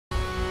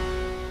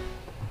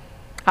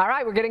All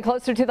right, we're getting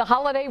closer to the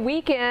holiday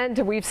weekend.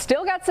 We've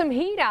still got some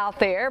heat out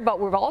there, but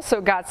we've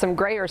also got some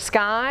grayer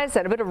skies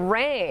and a bit of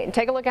rain.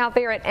 Take a look out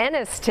there at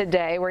Ennis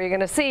today, where you're going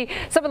to see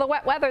some of the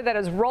wet weather that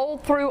has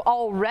rolled through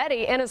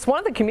already. Ennis, one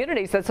of the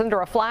communities that's under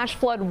a flash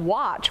flood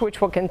watch,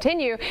 which will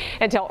continue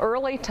until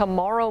early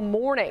tomorrow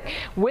morning.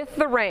 With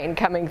the rain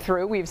coming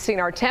through, we've seen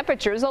our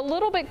temperatures a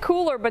little bit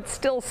cooler, but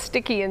still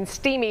sticky and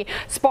steamy.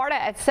 Sparta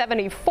at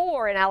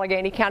 74 in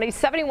Allegheny County,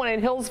 71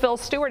 in Hillsville,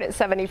 Stewart at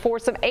 74,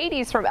 some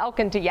 80s from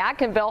Elkin to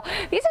Yadkinville.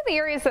 These are the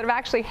areas that have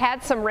actually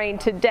had some rain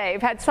today.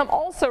 We've had some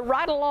also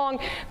right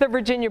along the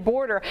Virginia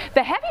border.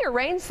 The heavier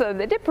rains, though,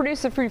 that did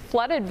produce a few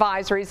flood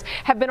advisories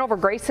have been over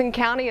Grayson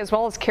County as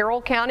well as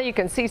Carroll County. You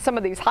can see some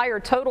of these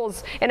higher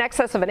totals in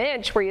excess of an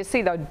inch where you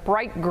see the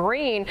bright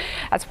green.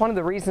 That's one of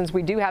the reasons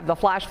we do have the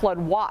flash flood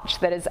watch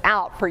that is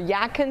out for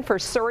Yadkin, for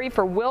Surrey,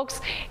 for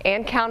Wilkes,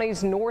 and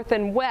counties north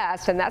and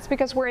west. And that's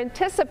because we're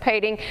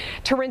anticipating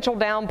torrential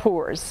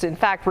downpours. In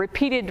fact,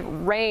 repeated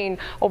rain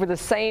over the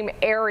same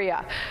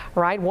area.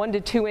 Right, 1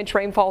 to 2 inch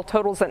rainfall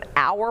totals an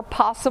hour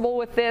possible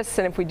with this,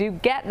 and if we do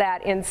get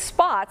that in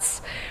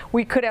spots,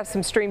 we could have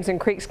some streams and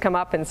creeks come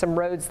up and some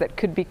roads that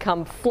could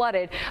become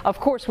flooded.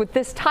 Of course, with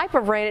this type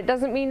of rain, it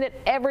doesn't mean that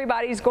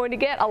everybody's going to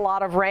get a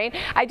lot of rain.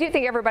 I do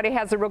think everybody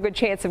has a real good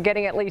chance of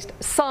getting at least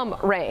some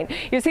rain.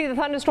 You see the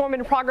thunderstorm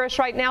in progress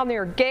right now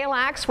near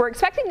Galax. We're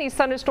expecting these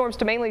thunderstorms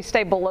to mainly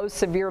stay below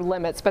severe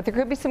limits, but there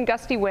could be some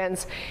gusty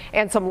winds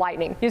and some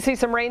lightning. You see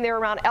some rain there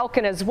around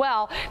Elkin as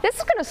well. This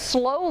is going to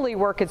slowly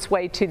work its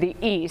way to the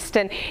east,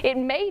 and it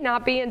may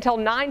not be until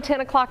 9-10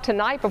 o'clock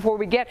tonight before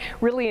we get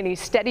really any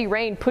steady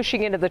rain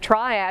pushing into the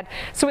triad.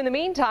 So in the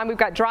meantime, we've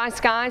got dry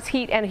skies,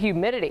 heat, and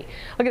humidity.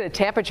 Look at the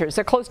temperatures.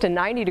 They're close to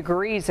 90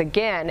 degrees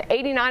again.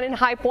 89 in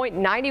High Point,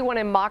 91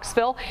 in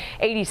Moxville,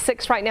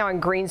 86 right now in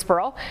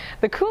Greensboro.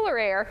 The cooler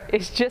air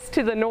is just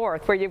to the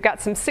north, where you've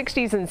got some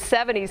 60s and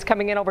 70s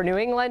coming in over New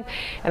England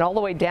and all the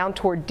way down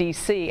toward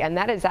D.C. And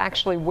that is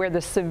actually where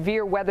the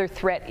severe weather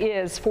threat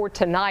is for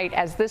tonight,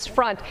 as this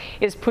front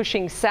is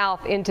pushing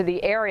south into the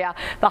area.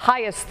 The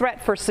highest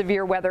threat for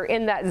severe weather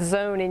in that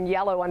zone in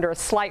yellow under a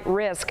slight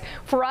risk.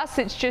 For us,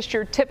 it's just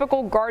your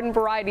typical garden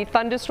variety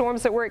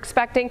thunderstorms that we're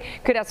expecting.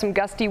 Could have some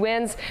gusty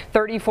winds,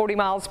 30-40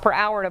 miles per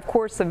hour, and of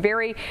course the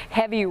very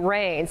heavy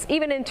rains.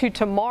 Even into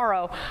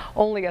tomorrow,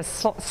 only a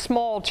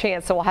small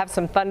chance that we'll have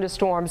some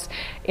thunderstorms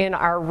in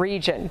our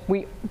region.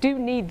 We do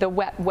need the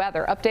wet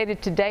weather. Updated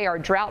today, our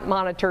drought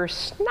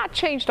monitors not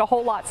changed a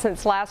whole lot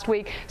since last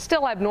week.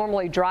 Still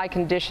abnormally dry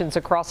conditions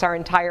across our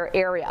entire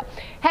area.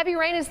 Heavy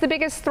rain is the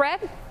biggest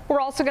threat. We're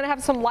also going to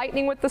have some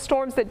lightning with the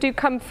storms that do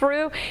come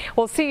through.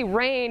 We'll see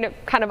rain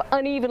kind of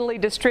unevenly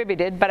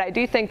distributed, but I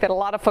do think that a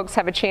lot of folks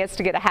have a chance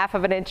to get a half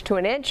of an inch to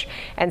an inch,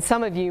 and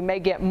some of you may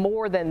get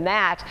more than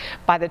that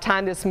by the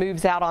time this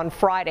moves out on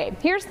Friday.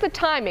 Here's the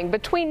timing.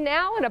 Between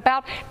now and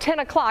about 10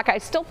 o'clock, I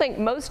still think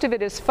most of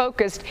it is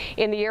focused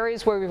in the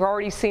areas where we've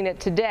already seen it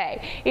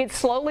today. It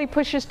slowly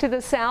pushes to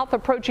the south,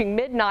 approaching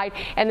midnight,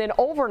 and then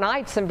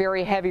overnight some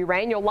very heavy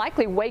rain. You'll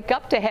likely wake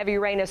up to heavy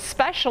rain,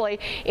 especially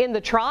in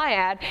the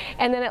triad,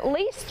 and then at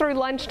least through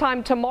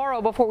lunchtime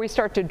tomorrow before we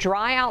start to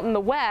dry out in the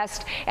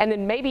west, and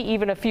then maybe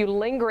even a few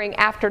lingering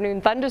afternoon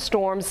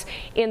thunderstorms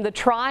in the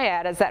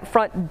triad as that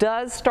front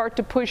does start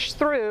to push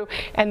through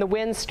and the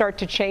winds start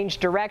to change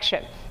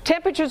direction.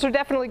 Temperatures are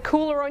definitely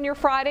cooler on your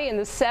Friday in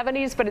the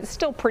 70s, but it's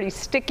still pretty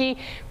sticky,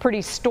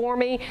 pretty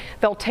stormy.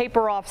 They'll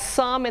taper off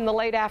some in the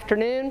late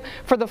afternoon.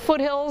 For the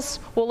foothills,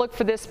 we'll look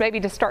for this maybe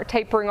to start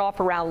tapering off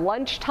around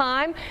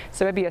lunchtime,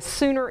 so maybe a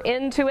sooner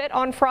end to it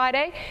on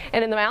Friday.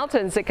 And in the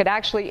mountains, it could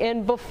actually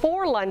end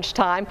before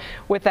lunchtime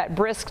with that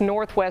brisk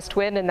northwest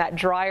wind and that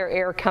drier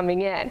air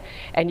coming in.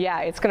 And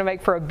yeah, it's going to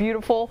make for a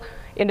beautiful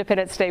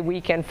Independence Day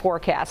weekend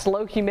forecast.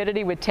 Low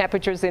humidity with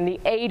temperatures in the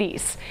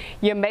 80s.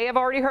 You may have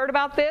already heard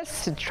about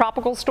this.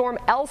 Tropical storm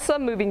Elsa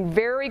moving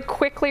very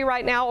quickly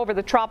right now over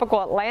the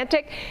tropical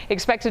Atlantic.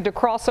 Expected to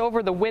cross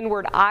over the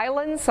Windward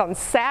Islands on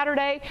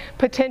Saturday,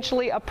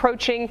 potentially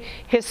approaching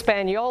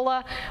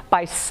Hispaniola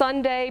by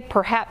Sunday,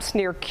 perhaps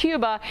near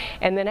Cuba.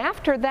 And then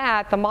after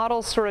that, the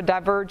models sort of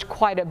diverge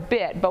quite a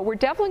bit. But we're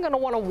definitely going to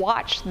want to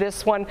watch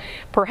this one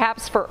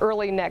perhaps for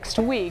early next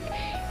week,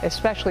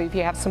 especially if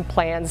you have some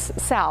plans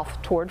south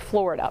toward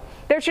Florida.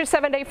 There's your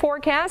 7-day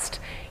forecast.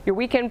 Your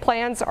weekend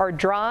plans are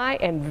dry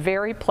and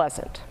very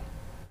pleasant.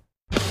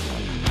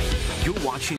 You're watching